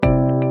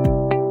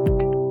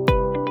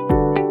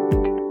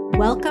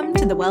Welcome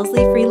to the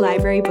Wellesley Free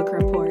Library Book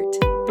Report,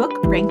 book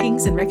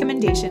rankings and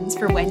recommendations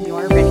for when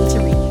you're ready to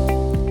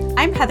read.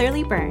 I'm Heather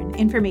Lee Byrne,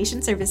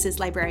 Information Services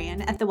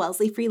Librarian at the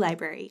Wellesley Free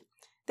Library.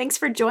 Thanks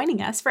for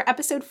joining us for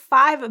episode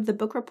 5 of the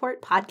Book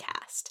Report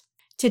podcast.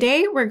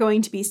 Today, we're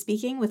going to be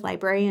speaking with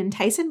librarian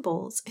Tyson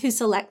Bolles, who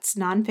selects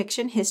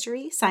nonfiction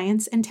history,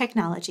 science, and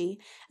technology,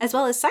 as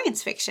well as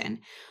science fiction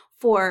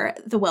for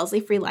the Wellesley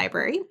Free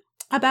Library,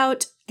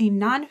 about a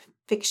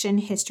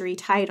nonfiction history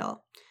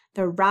title,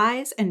 The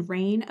Rise and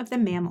Reign of the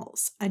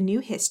Mammals, A New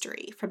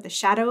History, From the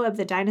Shadow of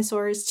the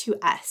Dinosaurs to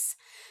Us,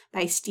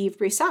 by Steve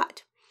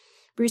Brusatte.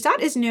 Brusatte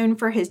is known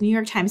for his New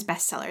York Times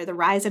bestseller, The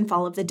Rise and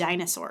Fall of the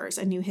Dinosaurs,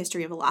 A New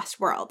History of a Lost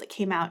World, that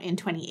came out in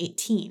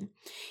 2018.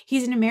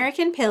 He's an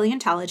American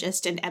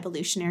paleontologist and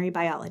evolutionary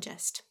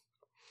biologist.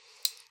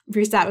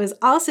 Brusatte was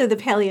also the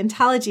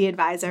paleontology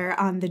advisor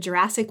on the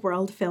Jurassic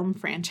World film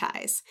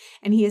franchise,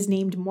 and he has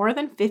named more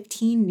than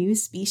 15 new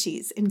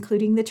species,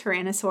 including the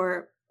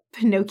Tyrannosaur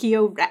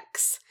Pinocchio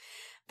Rex,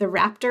 the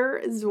raptor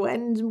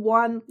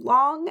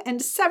Zhuanglong, and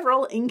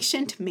several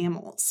ancient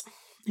mammals.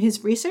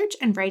 His research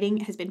and writing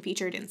has been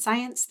featured in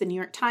Science, the New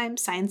York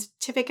Times,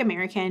 Scientific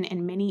American,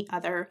 and many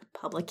other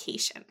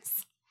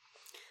publications.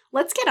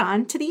 Let's get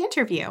on to the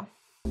interview.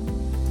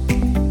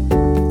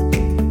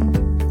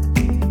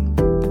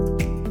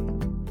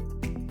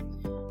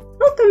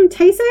 Welcome,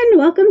 Tyson.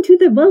 Welcome to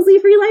the Wellesley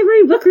Free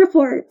Library Book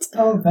Report.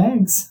 Oh,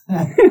 thanks.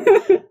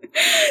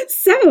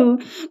 So,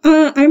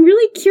 I'm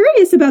really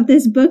curious about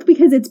this book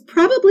because it's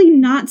probably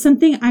not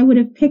something I would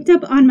have picked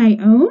up on my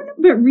own,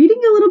 but reading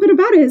a little bit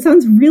about it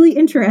sounds really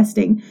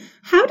interesting.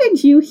 How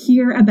did you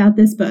hear about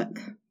this book?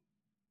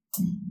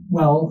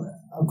 Well,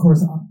 of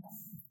course,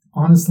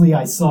 honestly,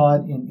 I saw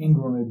it in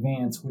Ingram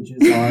Advance, which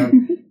is our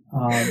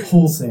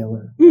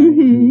wholesaler, right,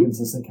 who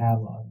gives us a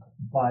catalog.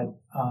 But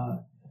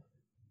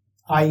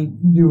I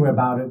knew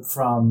about it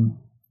from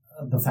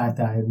the fact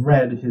that I had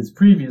read his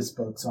previous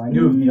book, so I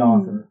knew of the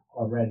author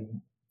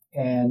already.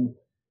 And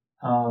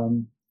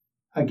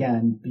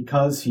again,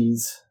 because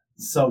he's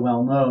so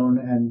well known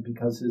and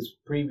because his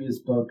previous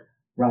book,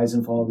 Rise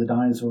and Fall of the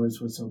Dinosaurs,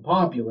 was so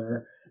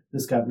popular,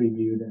 this got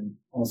reviewed in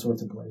all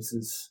sorts of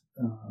places.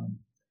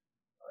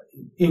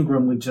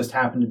 Ingram would just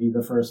happen to be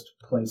the first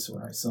place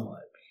where I saw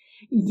it.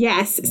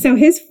 Yes. So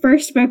his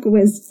first book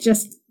was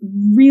just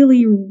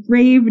really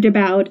raved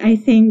about. I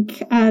think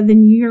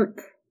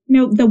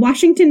the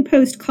Washington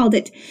Post called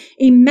it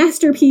a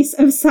masterpiece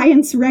of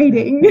science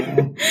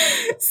writing.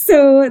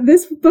 So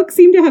this book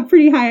seemed to have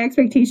pretty high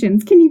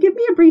expectations. Can you give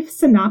me a brief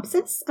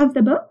synopsis of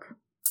the book?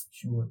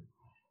 Sure.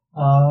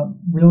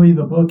 Really,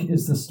 the book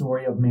is the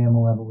story of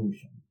mammal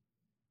evolution.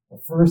 The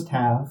first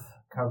half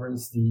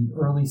covers the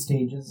early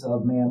stages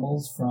of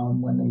mammals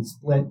from when they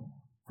split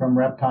from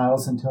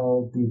reptiles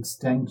until the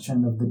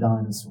extinction of the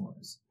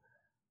dinosaurs.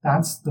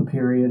 That's the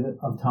period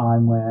of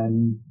time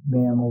when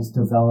mammals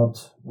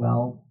developed,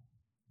 well,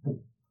 the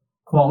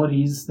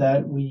qualities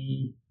that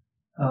we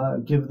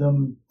give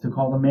them to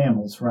call them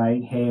mammals,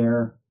 right?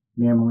 Hair,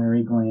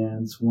 mammillary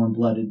glands,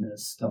 warm-bloodedness,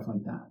 stuff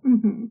like that.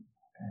 Mm-hmm.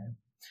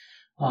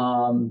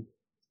 Okay.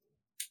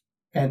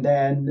 And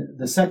then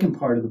the second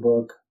part of the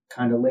book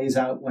kind of lays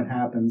out what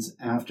happens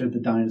after the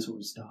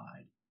dinosaurs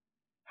died.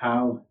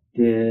 How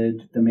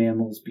did the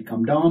mammals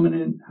become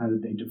dominant? How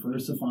did they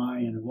diversify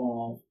and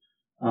evolve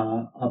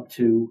up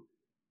to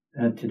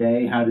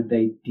today? How did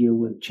they deal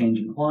with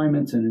changing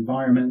climates and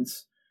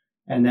environments?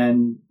 And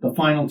then the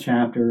final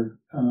chapter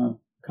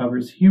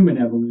covers human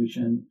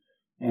evolution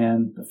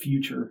and the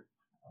future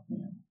of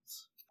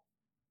mammals.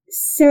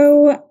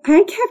 So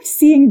I kept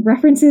seeing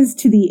references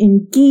to the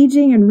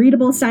engaging and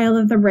readable style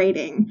of the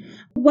writing.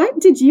 What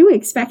did you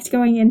expect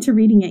going into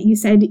reading it? You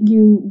said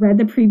you read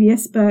the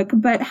previous book,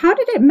 but how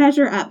did it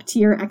measure up to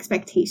your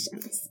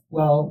expectations?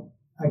 Well,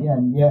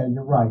 again, yeah,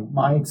 you're right.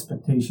 My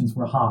expectations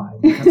were high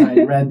because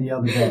I read the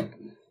other book.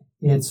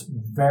 It's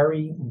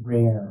very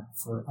rare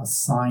for a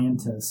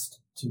scientist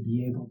to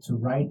be able to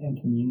write and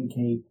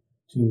communicate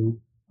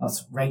to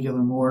us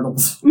regular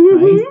mortals,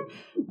 right?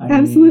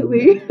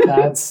 Absolutely. Mean,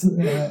 that's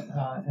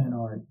an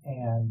art.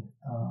 And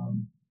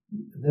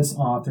this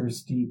author,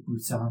 Steve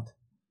Brusatte,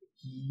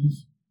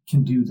 he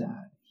can do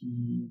that.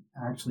 He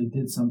actually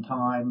did some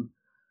time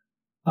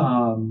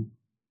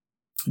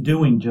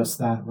doing just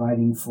that,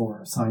 writing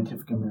for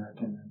Scientific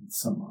American and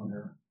some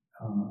other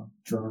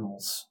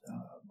journals.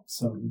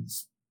 So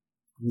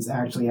he's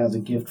actually has a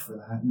gift for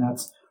that, and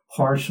that's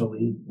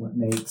partially what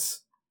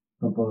makes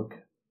the book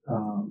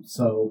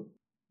so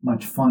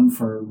much fun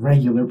for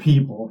regular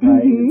people,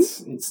 right?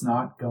 Mm-hmm. It's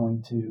not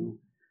going to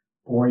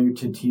bore you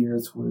to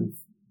tears with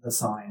the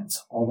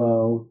science,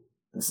 although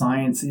the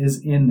science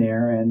is in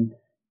there, and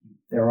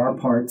there are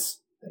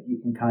parts that you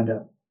can kind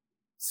of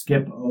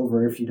skip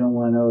over if you don't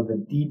want to know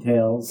the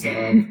details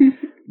of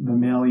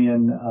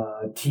mammalian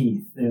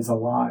teeth. There's a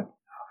lot.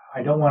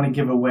 I don't want to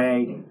give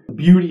away. The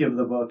beauty of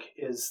the book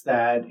is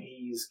that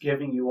he's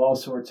giving you all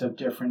sorts of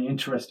different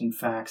interesting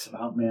facts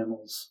about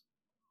mammals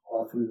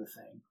all through the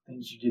thing,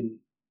 things you didn't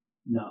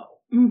know.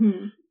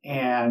 Mm-hmm.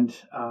 And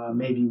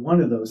maybe one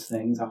of those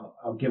things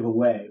I'll give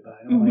away, but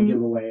I don't want to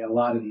give away a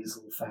lot of these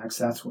little facts.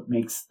 That's what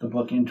makes the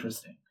book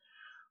interesting.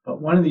 But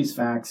one of these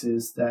facts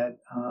is that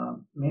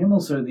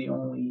mammals are the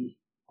only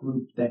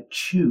group that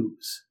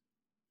chews.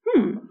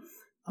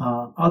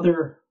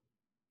 Other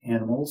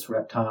animals,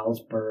 reptiles,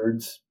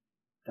 birds,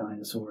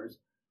 dinosaurs,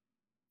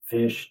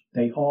 fish,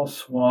 they all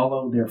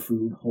swallow their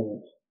food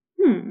whole.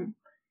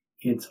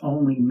 It's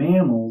only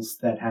mammals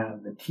that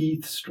have the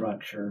teeth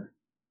structure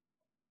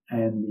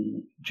and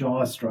the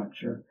jaw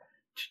structure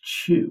to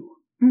chew,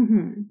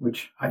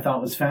 which I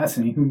thought was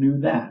fascinating. Who knew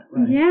that,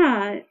 right?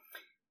 Yeah.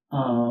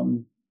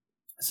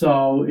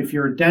 So if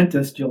you're a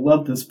dentist, you'll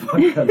love this book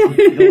because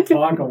you'll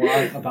talk a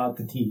lot about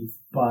the teeth.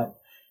 But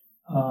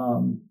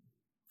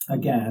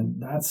again,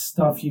 that's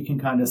stuff you can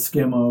kind of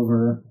skim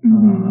over.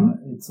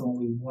 It's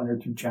only 1 or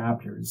 2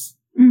 chapters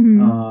in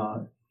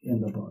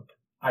the book.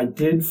 I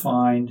did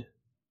find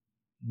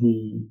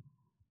the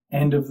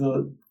end of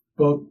the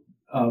book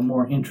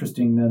more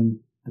interesting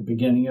than the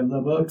beginning of the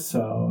book,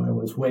 so I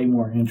was way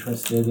more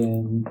interested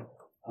in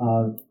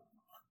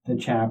the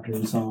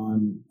chapters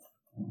on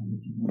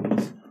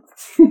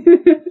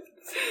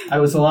I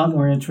was a lot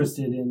more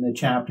interested in the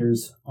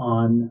chapters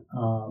on,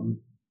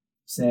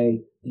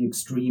 say, the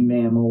extreme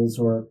mammals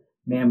or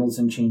mammals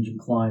in changing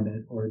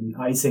climate or the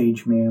Ice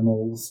Age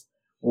mammals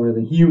or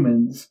the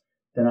humans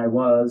than I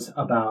was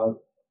about,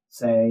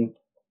 say,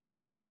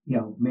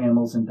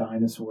 mammals and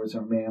dinosaurs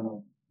or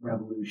mammal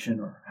revolution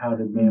or how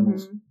did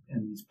mammals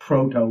and these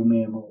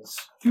proto-mammals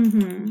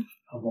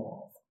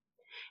evolve.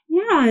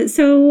 Yeah,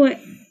 so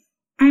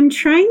I'm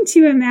trying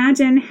to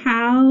imagine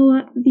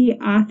how the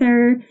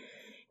author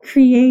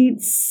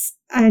creates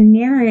a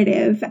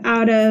narrative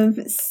out of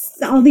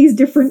all these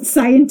different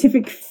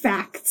scientific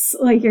facts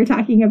like you're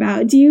talking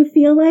about. Do you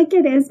feel like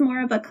it is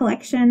more of a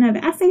collection of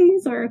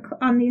essays or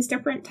on these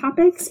different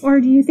topics, or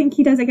do you think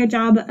he does a good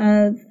job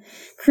of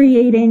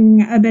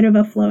creating a bit of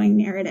a flowing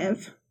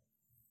narrative?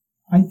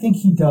 I think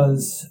he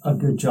does a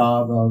good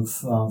job of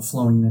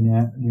flowing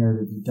the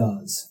narrative he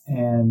does.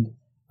 And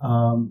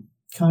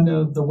kind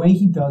of the way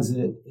he does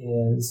it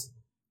is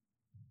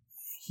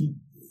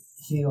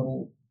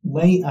he'll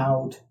lay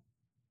out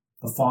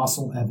the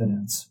fossil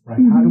evidence,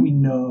 right? How do we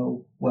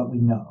know what we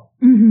know?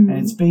 And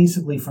it's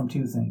basically from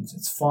 2 things.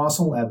 It's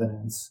fossil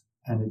evidence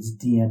and it's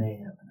DNA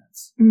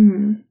evidence.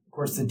 Of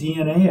course, the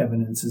DNA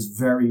evidence is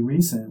very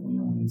recent. We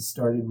only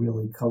started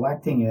really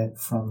collecting it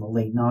from the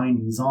late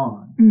 90s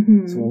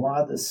on. So a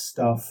lot of this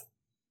stuff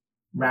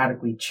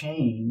radically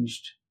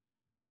changed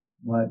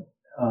what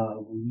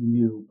we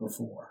knew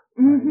before.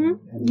 Right?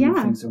 And move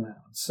things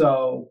around.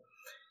 So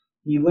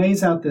he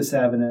lays out this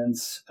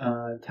evidence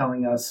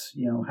telling us,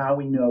 how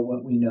we know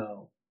what we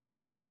know.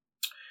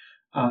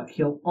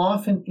 He'll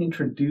often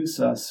introduce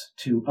us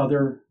to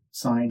other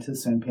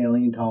scientists and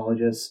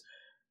paleontologists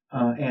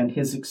and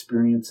his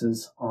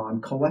experiences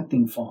on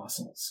collecting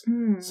fossils.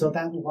 So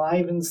that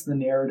livens the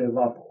narrative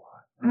up a lot.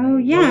 Right? Oh,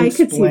 yeah, I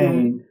could see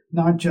that.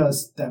 Not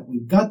just that we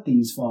got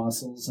these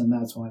fossils and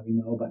that's why we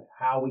know, but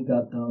how we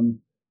got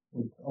them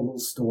with a little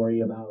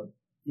story about,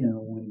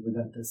 when he was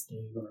at this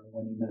dig or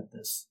when he met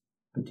this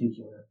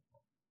particular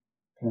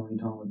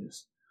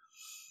paleontologist.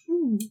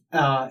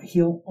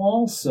 He'll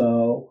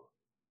also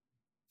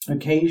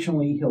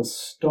occasionally he'll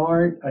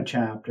start a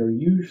chapter,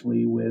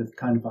 usually with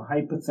kind of a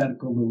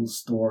hypothetical little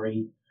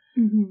story,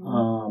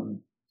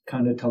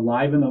 kind of to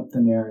liven up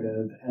the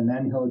narrative, and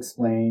then he'll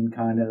explain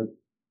kind of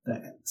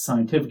the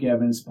scientific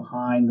evidence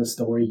behind the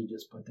story he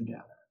just put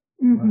together.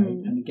 Right?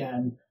 And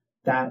again,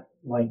 that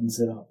lightens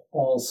it up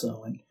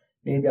also. And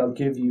maybe I'll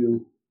give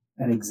you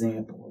an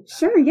example of that.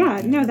 Sure,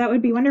 yeah. No, that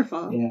would be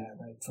wonderful. Yeah,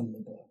 right from the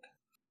book.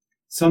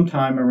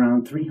 Sometime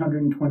around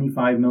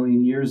 325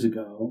 million years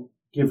ago,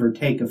 give or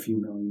take a few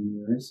million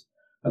years,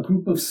 a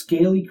group of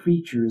scaly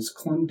creatures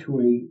clung to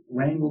a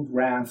wrangled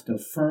raft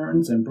of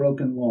ferns and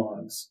broken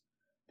logs.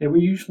 They were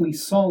usually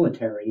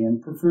solitary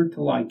and preferred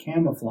to lie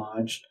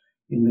camouflaged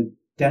in the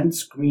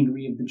dense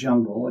greenery of the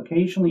jungle,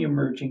 occasionally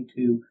emerging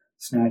to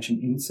snatch an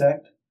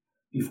insect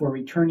before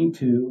returning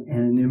to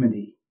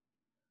anonymity.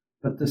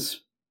 But the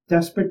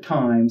desperate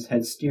times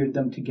had steered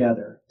them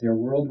together. Their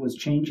world was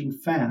changing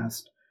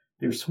fast.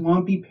 Their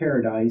swampy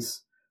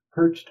paradise,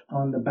 perched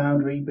on the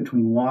boundary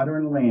between water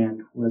and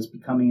land, was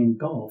becoming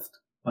engulfed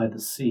by the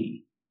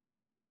sea.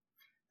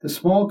 The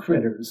small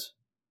critters,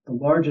 the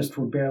largest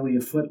were barely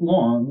a foot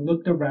long,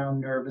 looked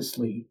around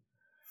nervously.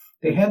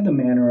 They had the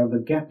manner of a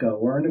gecko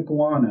or an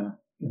iguana,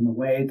 in the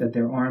way that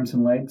their arms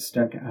and legs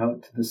stuck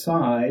out to the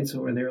sides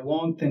or their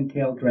long thin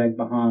tail dragged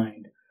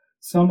behind.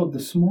 Some of the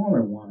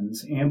smaller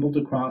ones ambled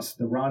across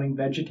the rotting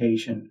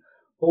vegetation,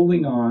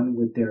 holding on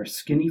with their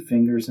skinny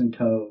fingers and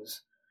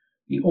toes.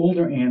 The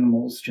older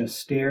animals just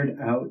stared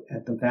out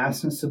at the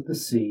vastness of the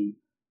sea,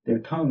 their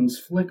tongues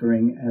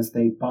flickering as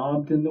they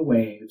bobbed in the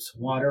waves,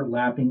 water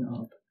lapping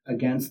up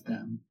against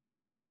them.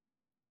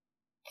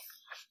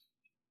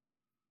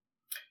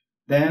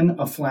 Then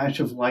a flash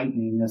of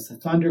lightning. As the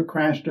thunder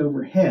crashed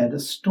overhead, a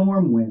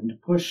storm wind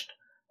pushed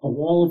a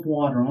wall of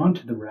water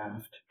onto the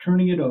raft,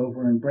 turning it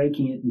over and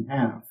breaking it in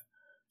half.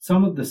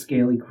 Some of the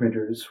scaly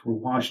critters were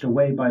washed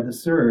away by the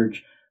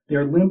surge,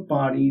 their limp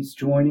bodies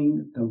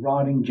joining the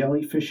rotting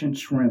jellyfish and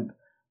shrimp.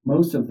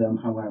 Most of them,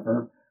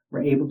 however,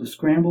 were able to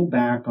scramble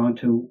back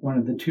onto one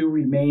of the two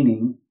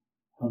remaining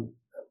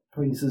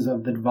pieces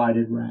of the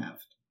divided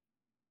raft.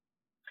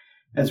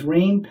 As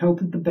rain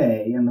pelted the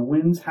bay and the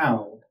winds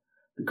howled,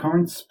 the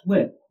current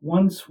split,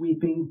 one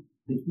sweeping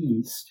the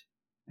east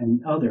and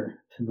the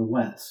other to the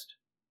west.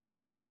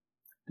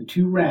 The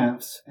two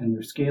rafts and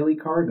their scaly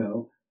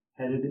cargo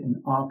headed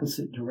in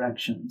opposite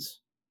directions.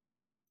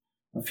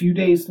 A few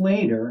days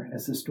later,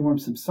 as the storm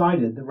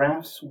subsided, the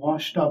rafts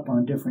washed up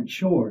on different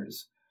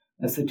shores.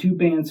 As the two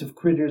bands of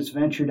critters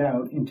ventured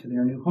out into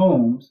their new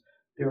homes,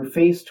 they were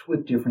faced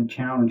with different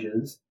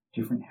challenges,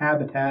 different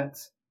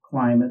habitats,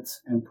 climates,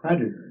 and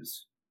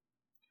predators.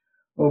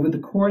 Over the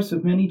course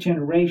of many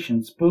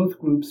generations, both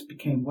groups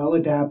became well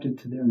adapted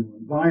to their new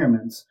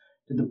environments,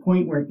 to the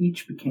point where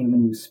each became a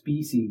new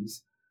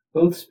species.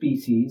 Both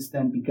species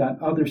then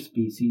begot other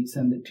species,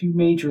 and the two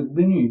major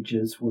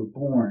lineages were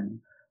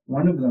born.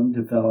 One of them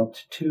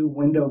developed two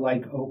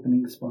window-like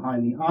openings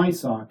behind the eye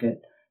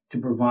socket to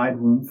provide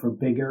room for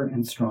bigger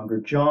and stronger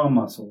jaw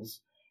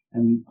muscles,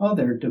 and the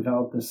other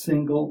developed a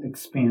single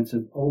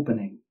expansive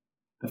opening.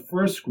 The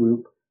first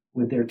group,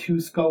 with their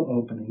two skull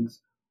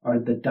openings, are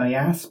the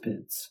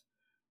diaspids.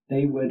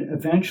 They would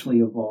eventually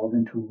evolve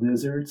into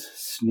lizards,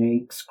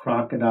 snakes,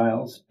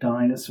 crocodiles,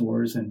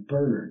 dinosaurs, and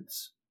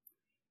birds.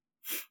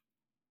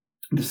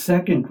 The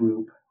second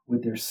group,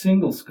 with their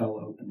single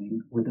skull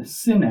opening, were the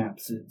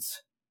synapsids,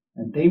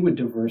 and they would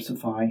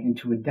diversify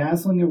into a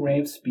dazzling array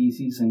of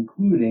species,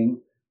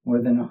 including, more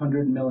than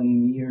 100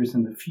 million years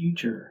in the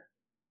future,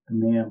 the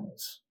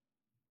mammals.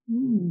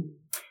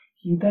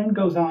 He then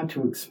goes on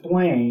to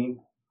explain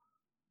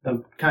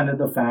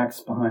the facts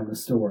behind the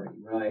story,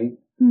 right?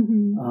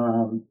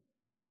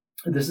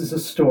 This is a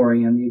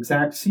story, and the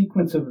exact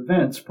sequence of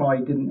events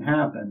probably didn't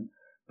happen,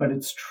 but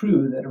it's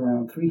true that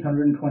around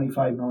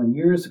 325 million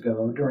years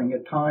ago, during a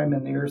time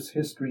in the Earth's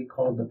history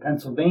called the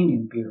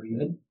Pennsylvanian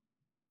period,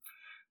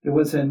 there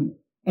was an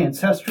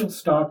ancestral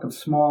stock of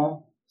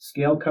small,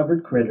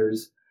 scale-covered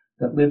critters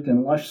that lived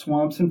in lush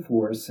swamps and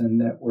forests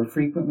and that were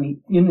frequently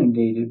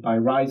inundated by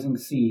rising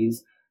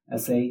seas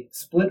as they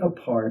split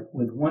apart,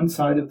 with one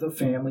side of the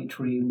family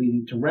tree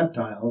leading to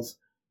reptiles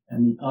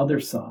and the other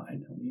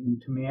side leading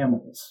to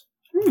mammals.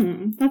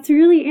 That's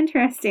really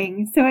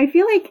interesting. So I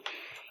feel like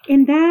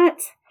in that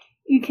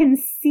you can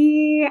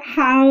see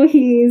how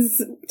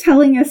he's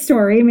telling a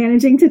story,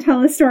 managing to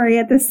tell a story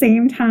at the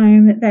same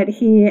time that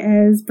he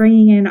is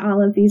bringing in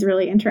all of these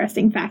really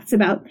interesting facts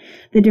about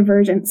the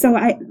divergence. So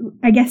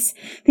I guess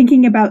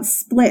thinking about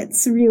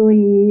splits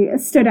really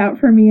stood out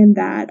for me in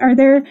that. Are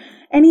there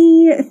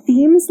any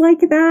themes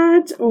like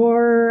that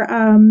or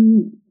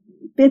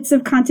bits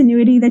of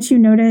continuity that you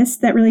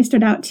noticed that really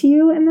stood out to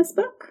you in this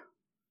book?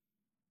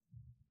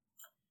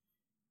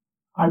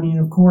 I mean,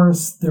 of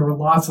course, there were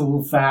lots of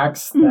little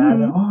facts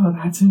that,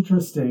 that's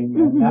interesting.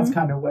 And that's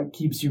kind of what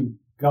keeps you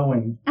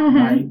going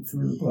right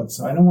through the book.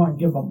 So I don't want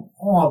to give them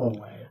all the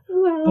way.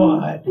 Well,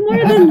 but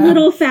more than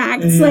little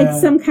facts, like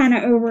some kind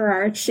of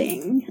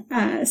overarching,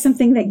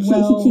 something that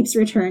he keeps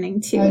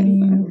returning to. I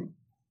mean,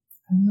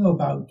 I don't know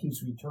about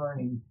keeps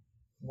returning.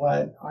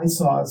 What I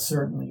saw,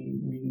 certainly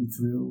reading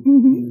through,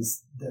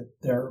 is that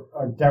there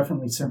are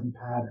definitely certain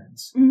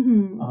patterns.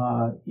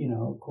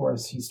 Of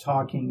course, he's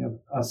talking of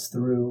us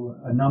through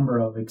a number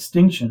of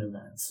extinction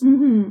events.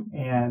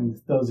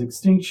 And those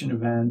extinction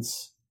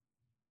events,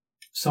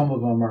 some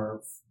of them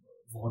are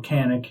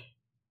volcanic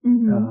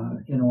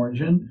in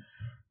origin.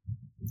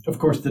 Of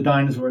course, the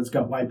dinosaurs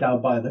got wiped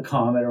out by the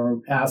comet or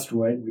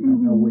asteroid. We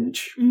don't know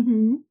which.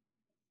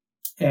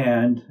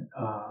 And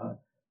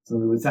so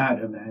there was that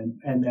event.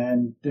 And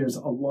then there's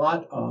a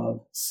lot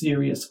of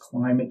serious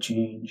climate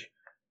change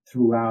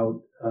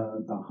throughout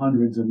the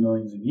hundreds of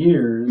millions of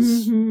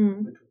years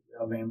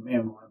of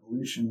mammal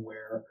evolution,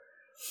 where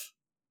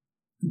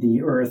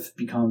the Earth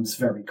becomes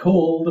very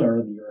cold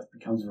or the Earth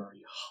becomes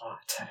very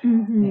hot.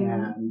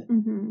 And,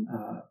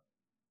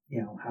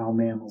 how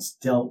mammals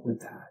dealt with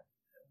that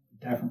would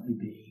definitely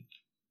be,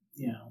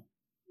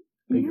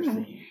 bigger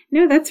thing.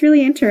 No, that's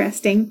really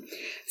interesting.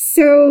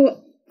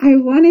 So I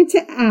wanted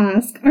to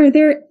ask, are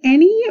there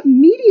any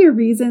media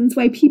reasons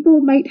why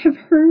people might have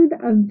heard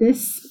of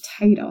this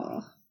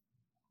title?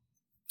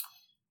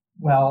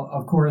 Well,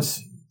 of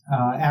course,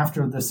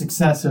 after the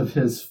success of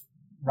his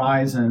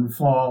rise and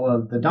fall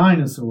of the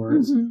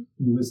dinosaurs,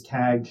 he was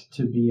tagged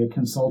to be a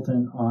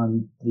consultant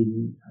on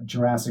the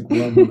Jurassic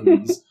World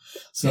movies.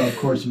 So, of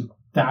course,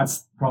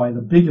 that's probably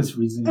the biggest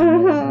reason.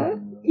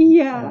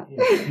 Yeah.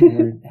 If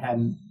you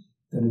hadn't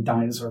been a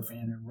dinosaur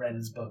fan and read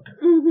his book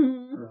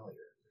earlier.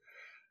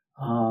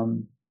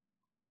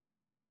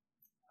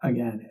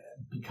 Again,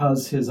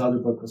 because his other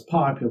book was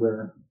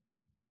popular,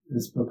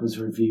 this book was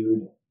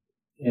reviewed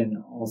in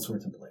all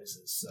sorts of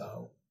places.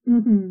 So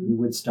you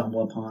would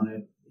stumble upon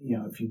it,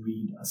 if you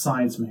read a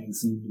science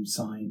magazine, New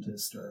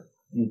Scientist, or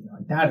anything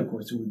like that. Of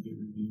course, it would be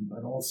reviewed,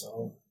 but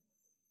also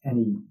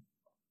any,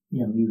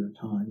 New York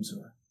Times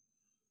or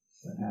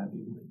that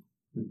Abby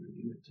would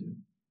review it too.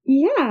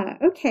 Yeah,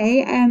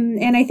 okay.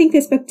 And I think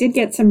this book did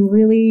get some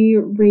really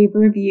rave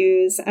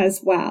reviews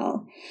as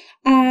well.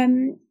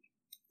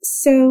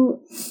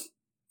 So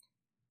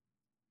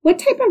what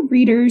type of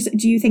readers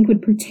do you think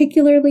would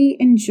particularly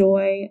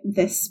enjoy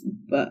this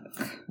book?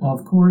 Well,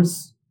 of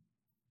course,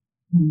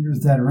 readers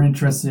that are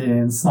interested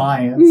in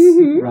science,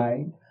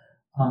 right?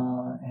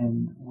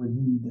 And would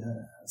read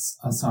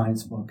a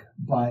science book.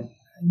 But,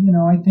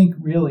 I think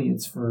really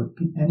it's for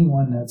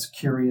anyone that's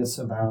curious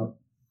about,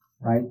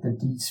 right, the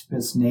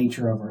deepest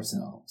nature of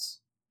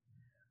ourselves.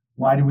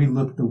 Why do we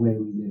look the way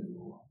we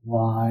do?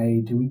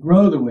 Why do we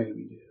grow the way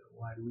we do?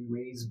 Why do we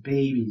raise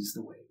babies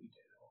the way we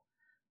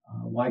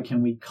do? Why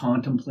can we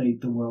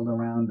contemplate the world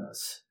around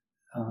us?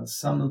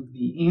 Some of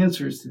the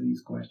answers to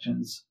these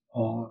questions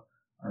are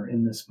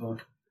in this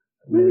book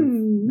with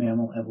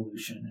mammal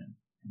evolution and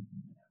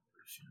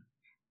evolution.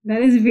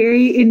 That is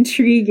very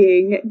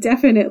intriguing,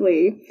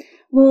 definitely.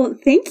 Well,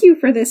 thank you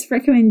for this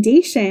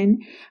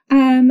recommendation.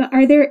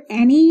 Are there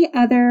any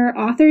other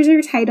authors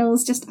or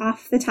titles just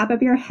off the top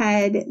of your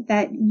head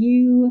that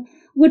you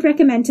would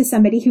recommend to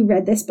somebody who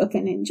read this book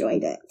and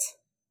enjoyed it?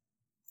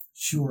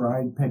 Sure,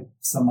 I'd pick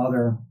some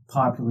other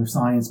popular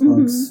science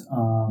books.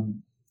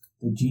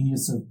 The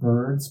Genius of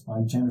Birds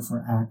by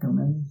Jennifer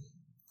Ackerman.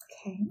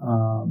 Okay.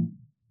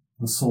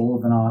 The Soul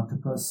of an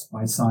Octopus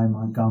by Cy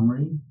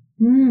Montgomery.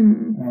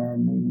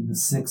 And maybe The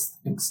Sixth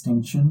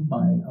Extinction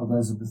by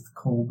Elizabeth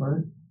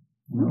Colbert.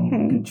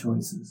 Real good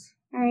choices.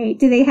 All right.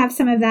 Do they have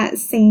some of that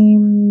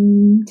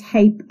same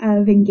type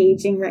of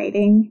engaging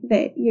writing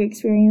that you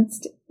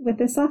experienced with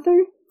this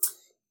author?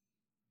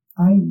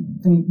 I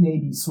think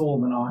maybe Soul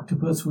of an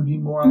Octopus would be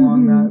more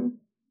along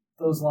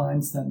those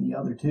lines than the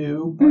other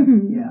two. But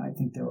yeah, I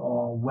think they're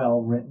all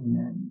well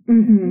written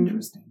and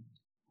interesting.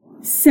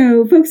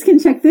 So folks can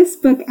check this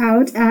book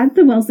out at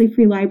the Wellesley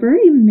Free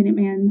Library,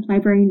 Minuteman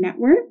Library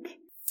Network.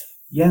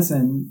 Yes,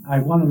 and I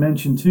want to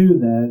mention too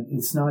that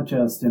it's not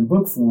just in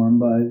book form,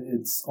 but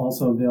it's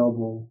also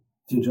available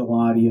digital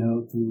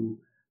audio through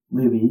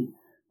Libby.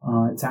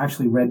 It's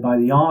actually read by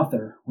the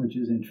author, which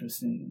is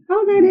interesting.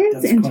 Oh, that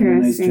is interesting. Quite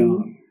a nice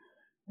job.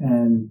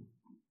 And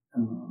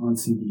on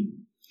CD.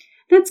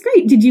 That's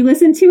great. Did you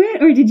listen to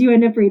it or did you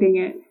end up reading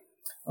it?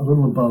 A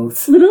little of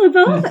both. A little of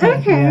both?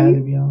 Okay. Yeah, to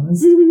be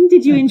honest.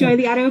 Did you enjoy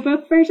the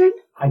audiobook version?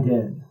 I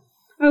did.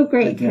 Oh,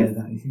 great. I did.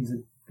 He's a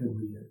good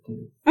reader,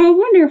 too. Oh,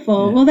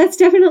 wonderful. Yeah. Well, that's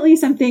definitely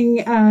something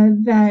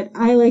that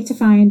I like to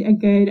find a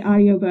good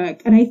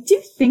audiobook. And I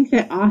do think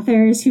that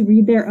authors who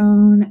read their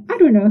own, I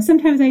don't know,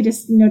 sometimes I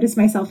just notice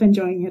myself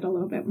enjoying it a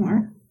little bit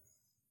more.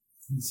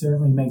 It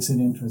certainly makes it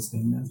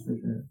interesting, that's for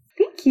sure.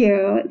 Thank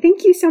you.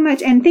 Thank you so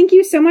much. And thank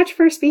you so much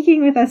for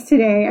speaking with us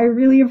today. I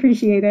really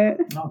appreciate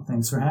it. Oh,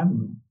 thanks for having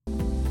me.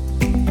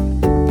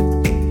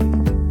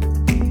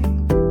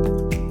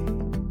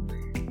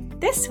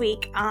 This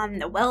week on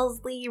the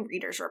Wellesley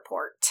Readers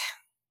Report.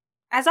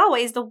 As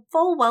always, the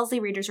full Wellesley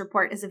Readers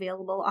Report is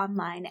available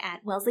online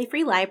at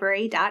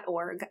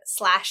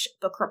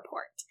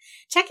wellesleyfreelibrary.org/bookreport.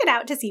 Check it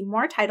out to see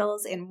more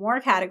titles in more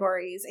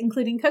categories,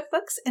 including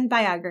cookbooks and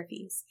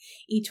biographies.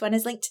 Each one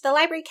is linked to the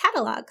library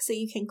catalog, so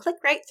you can click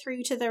right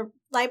through to the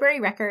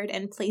library record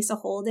and place a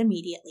hold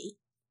immediately.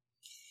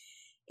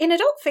 In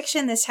adult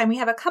fiction this time, we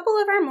have a couple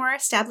of our more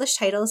established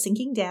titles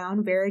sinking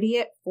down, Verity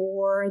at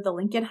 4, The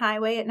Lincoln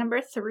Highway at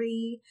number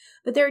 3,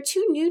 but there are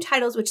 2 new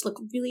titles which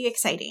look really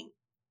exciting.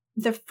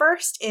 The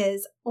first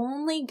is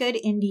Only Good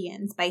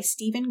Indians by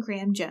Stephen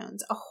Graham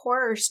Jones, a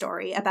horror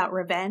story about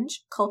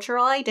revenge,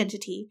 cultural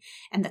identity,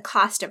 and the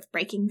cost of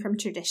breaking from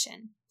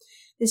tradition.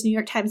 This New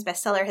York Times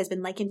bestseller has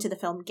been likened to the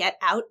film Get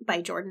Out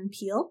by Jordan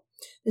Peele.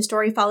 The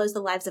story follows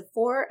the lives of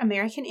 4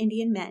 American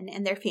Indian men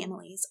and their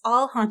families,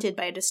 all haunted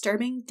by a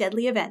disturbing,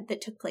 deadly event that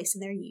took place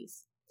in their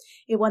youth.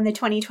 It won the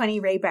 2020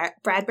 Ray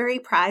Bradbury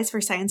Prize for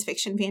Science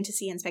Fiction,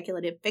 Fantasy, and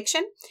Speculative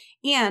Fiction,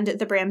 and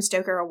the Bram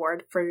Stoker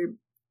Award for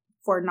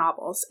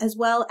novels, as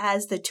well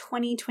as the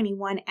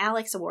 2021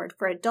 Alex Award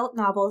for adult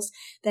novels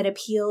that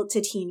appeal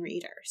to teen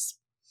readers.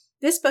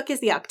 This book is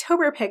the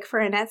October pick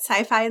for Annette's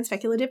Sci-Fi and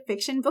Speculative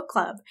Fiction Book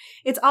Club.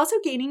 It's also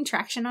gaining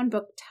traction on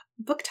Book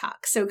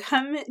Talk, so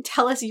come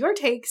tell us your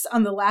takes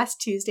on the last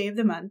Tuesday of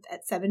the month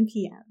at 7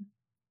 p.m.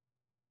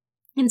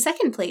 In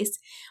second place,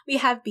 we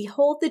have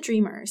Behold the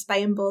Dreamers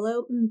by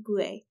Mbolo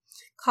Mbue,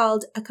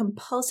 called a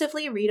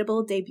compulsively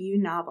readable debut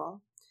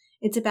novel.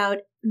 It's about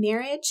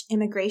marriage,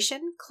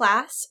 immigration,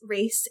 class,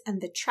 race,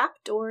 and the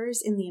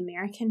trapdoors in the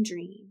American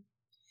dream.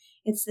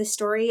 It's the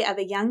story of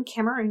a young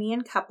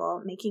Cameroonian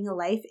couple making a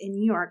life in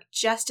New York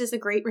just as the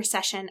Great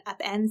Recession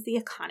upends the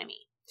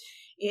economy.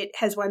 It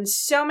has won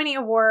so many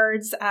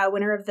awards,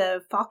 winner of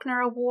the Faulkner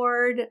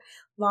Award,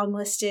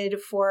 longlisted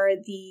for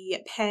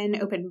the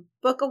PEN Open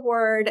Book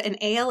Award, an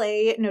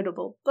ALA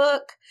Notable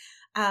Book,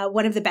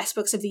 one of the best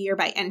books of the year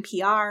by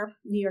NPR,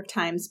 New York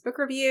Times Book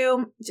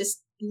Review,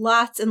 just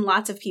lots and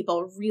lots of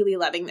people really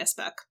loving this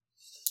book.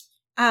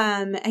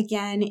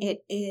 Again,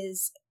 it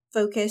is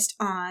focused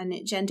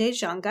on Jende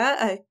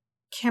Jonga, a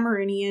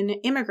Cameroonian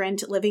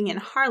immigrant living in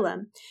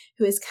Harlem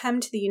who has come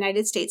to the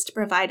United States to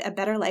provide a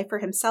better life for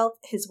himself,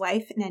 his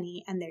wife,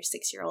 Nenny, and their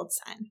 6-year-old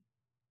son.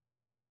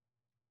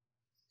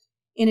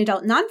 In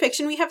adult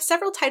nonfiction, we have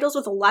several titles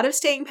with a lot of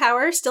staying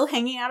power still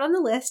hanging out on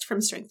the list.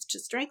 From Strength to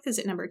Strength is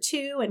at number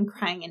 2 and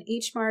Crying an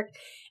H Mark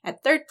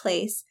at 3rd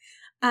place.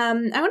 I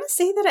want to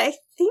say that I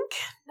think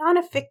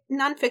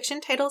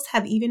nonfiction titles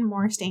have even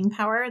more staying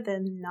power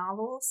than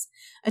novels.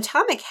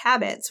 Atomic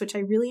Habits, which I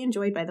really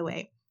enjoyed, by the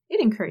way,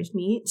 it encouraged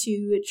me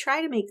to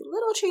try to make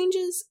little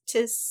changes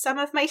to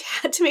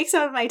to make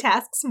some of my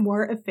tasks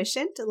more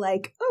efficient,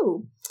 like,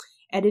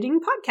 editing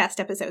podcast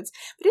episodes.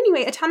 But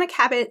anyway, Atomic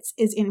Habits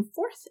is in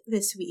 4th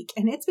this week,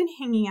 and it's been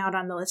hanging out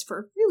on the list for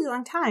a really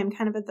long time,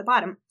 kind of at the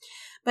bottom.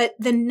 But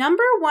the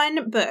number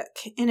 1 book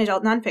in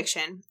adult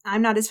nonfiction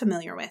I'm not as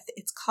familiar with.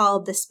 It's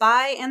called The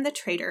Spy and the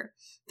Traitor,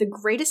 The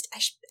Greatest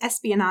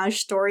Espionage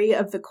Story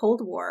of the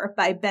Cold War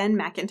by Ben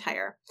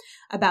McIntyre,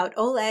 about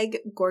Oleg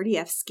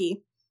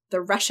Gordievsky,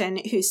 the Russian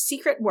whose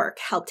secret work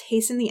helped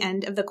hasten the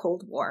end of the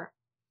Cold War.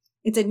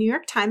 It's a New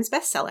York Times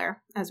bestseller,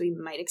 as we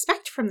might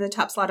expect from the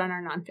top slot on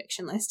our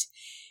nonfiction list,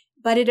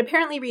 but it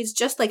apparently reads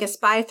just like a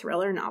spy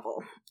thriller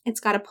novel. It's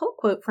got a pull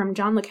quote from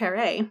John le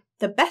Carré,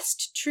 "The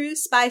best true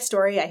spy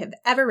story I have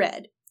ever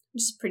read,"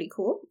 which is pretty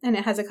cool, and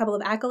it has a couple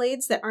of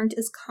accolades that aren't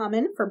as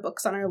common for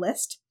books on our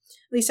list,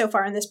 at least so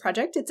far in this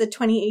project. It's a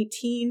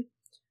 2018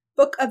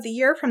 Book of the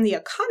Year from The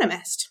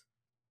Economist,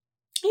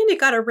 and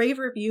it got a rave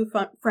review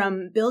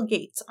from Bill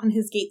Gates on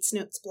his Gates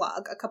Notes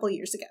blog a couple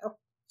years ago.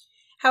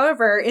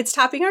 However, it's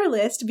topping our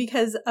list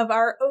because of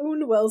our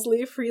own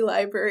Wellesley Free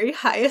Library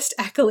highest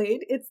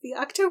accolade. It's the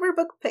October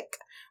book pick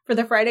for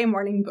the Friday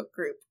morning book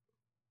group.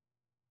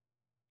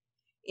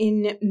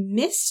 In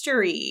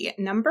mystery,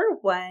 number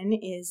 1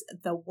 is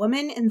The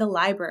Woman in the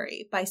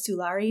Library by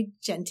Sulari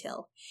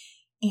Gentile.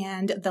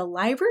 And the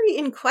library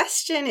in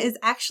question is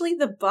actually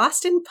the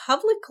Boston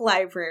Public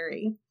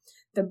Library.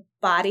 The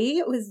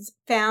body was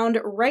found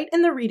right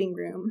in the reading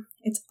room.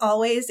 It's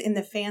always in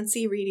the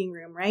fancy reading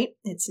room, right?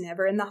 It's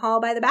never in the hall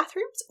by the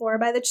bathrooms or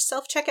by the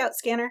self-checkout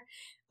scanner.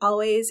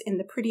 Always in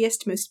the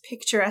prettiest, most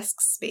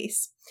picturesque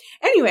space.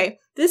 Anyway,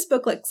 this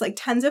book looks like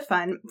tons of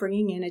fun,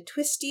 bringing in a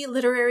twisty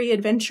literary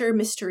adventure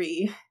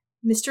mystery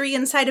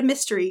inside a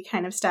mystery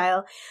kind of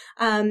style,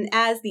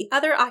 as the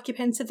other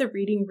occupants of the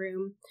reading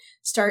room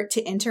start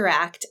to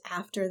interact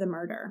after the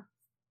murder.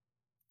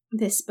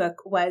 This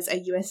book was a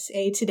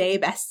USA Today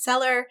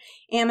bestseller,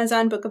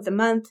 Amazon Book of the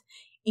Month,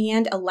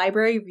 and a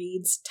Library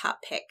Reads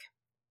top pick.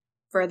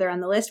 Further on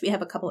the list, we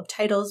have a couple of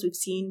titles we've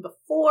seen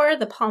before,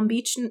 The Palm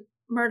Beach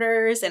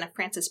Murders and a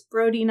Francis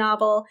Brody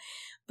novel,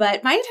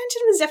 but my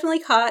attention was definitely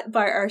caught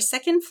by our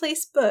 2nd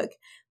place book,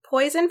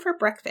 Poison for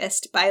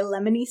Breakfast by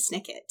Lemony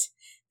Snicket.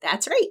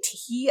 That's right,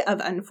 he of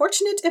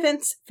Unfortunate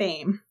Events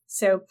fame.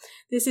 So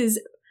this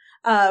is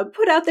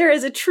put out there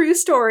as a true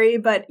story,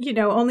 but,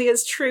 only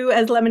as true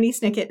as Lemony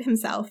Snicket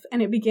himself. And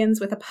it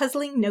begins with a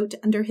puzzling note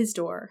under his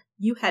door.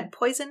 "You had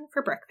poison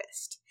for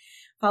breakfast."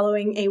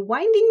 Following a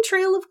winding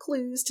trail of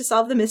clues to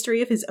solve the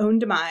mystery of his own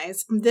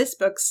demise, this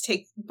book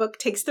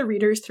takes the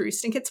readers through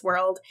Snicket's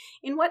world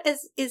in what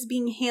is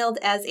being hailed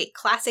as a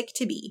classic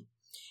to be.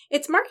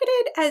 It's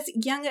marketed as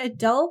young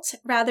adult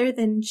rather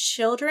than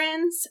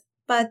children's,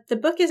 but the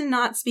book is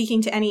not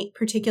speaking to any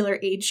particular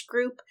age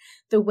group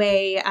the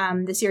way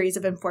the series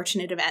of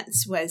Unfortunate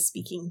Events was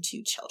speaking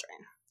to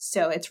children.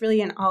 So it's really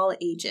an all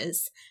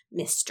ages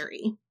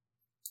mystery.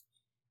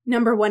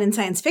 Number 1 in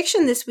science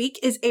fiction this week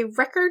is a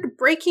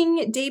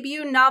record-breaking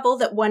debut novel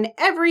that won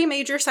every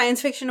major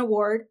science fiction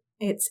award.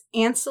 It's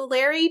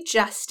Ancillary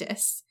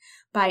Justice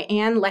by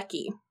Ann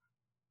Leckie.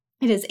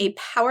 It is a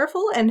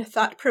powerful and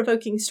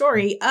thought-provoking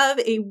story of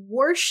a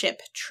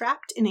warship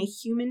trapped in a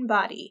human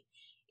body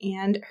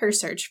and her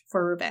search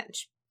for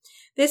revenge.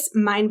 This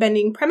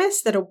mind-bending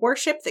premise that a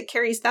warship that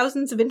carries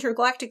thousands of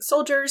intergalactic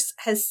soldiers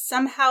has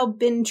somehow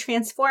been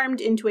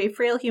transformed into a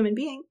frail human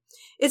being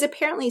is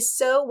apparently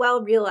so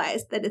well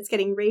realized that it's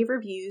getting rave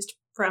reviews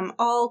from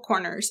all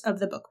corners of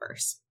the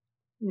bookverse.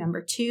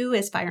 Number 2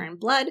 is Fire and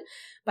Blood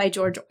by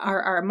George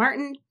R.R.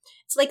 Martin.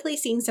 It's likely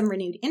seeing some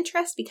renewed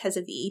interest because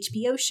of the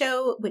HBO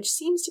show, which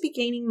seems to be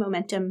gaining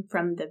momentum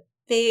from the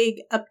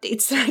vague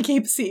updates that I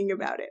keep seeing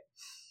about it.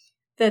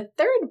 The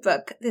 3rd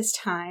book this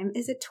time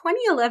is a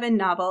 2011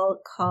 novel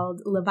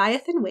called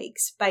Leviathan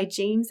Wakes by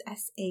James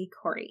S.A.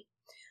 Corey.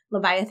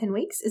 Leviathan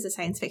Wakes is a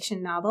science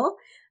fiction novel,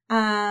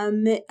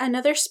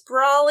 another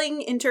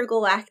sprawling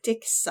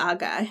intergalactic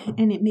saga,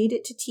 and it made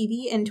it to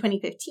TV in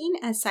 2015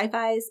 as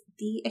Sci-Fi's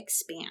The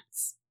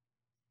Expanse.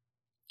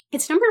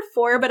 It's number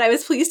 4, but I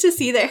was pleased to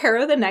see that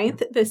Harrow the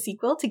Ninth, the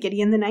sequel to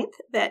Gideon the Ninth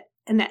that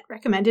Annette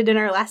recommended in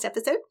our last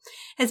episode,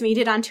 has made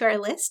it onto our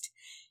list.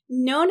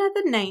 Nona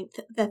the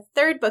Ninth, the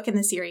 3rd book in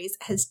the series,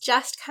 has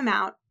just come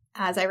out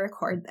as I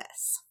record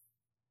this.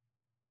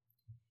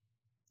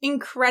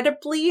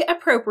 Incredibly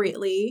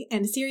appropriately,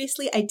 and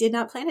seriously, I did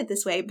not plan it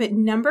this way, but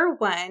number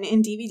 1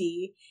 in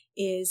DVD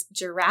is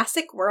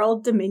Jurassic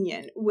World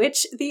Dominion,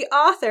 which the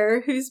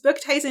author, whose book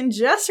Tyson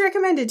just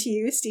recommended to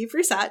you, Steve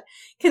Brusatte,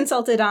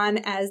 consulted on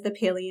as the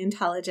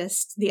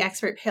paleontologist, the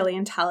expert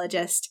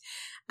paleontologist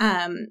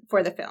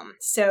for the film.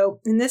 So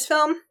in this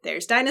film,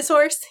 there's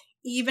dinosaurs,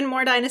 even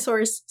more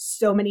dinosaurs,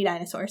 so many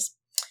dinosaurs.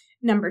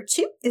 Number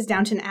 2 is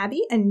Downton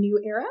Abbey, a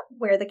new era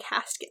where the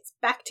cast gets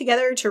back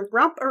together to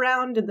romp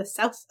around in the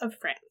south of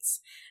France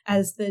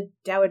as the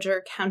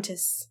Dowager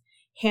Countess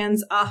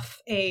hands off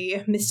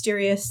a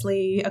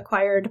mysteriously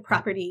acquired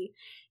property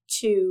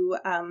to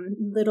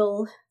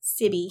little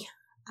Sibby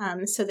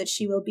so that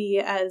she will be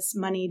as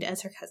moneyed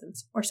as her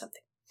cousins or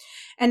something.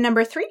 And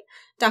number 3,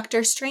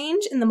 Doctor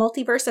Strange in the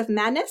Multiverse of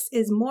Madness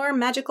is more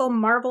magical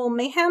Marvel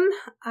mayhem.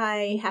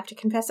 I have to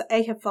confess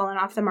I have fallen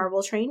off the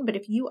Marvel train, but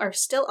if you are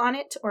still on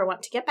it or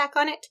want to get back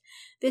on it,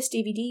 this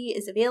DVD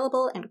is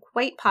available and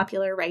quite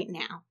popular right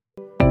now.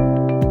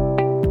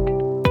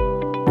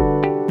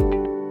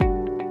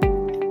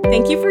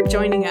 Thank you for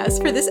joining us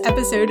for this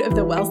episode of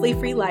the Wellesley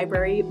Free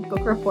Library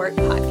Book Report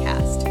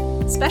podcast.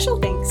 Special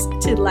thanks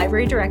to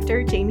Library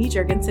Director Jamie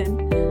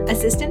Jurgensen,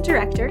 Assistant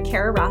Director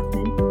Kara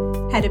Rothman,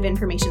 Head of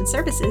Information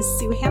Services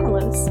Sue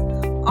Hamilos,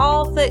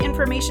 all the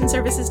Information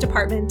Services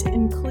Department,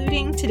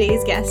 including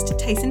today's guest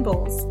Tyson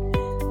Bolles,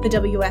 the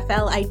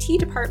WFL IT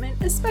Department,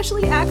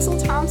 especially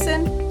Axel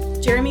Thompson,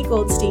 Jeremy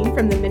Goldstein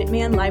from the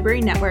Minuteman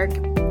Library Network,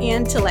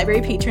 and to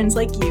library patrons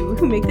like you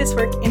who make this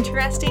work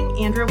interesting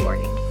and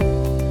rewarding.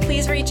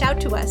 Please reach out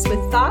to us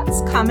with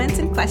thoughts, comments,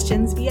 and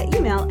questions via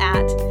email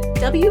at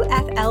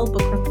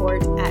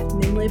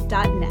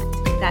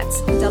wflbookreport@minlib.net.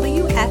 That's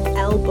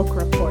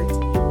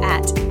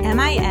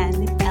wflbookreport@minlib.net.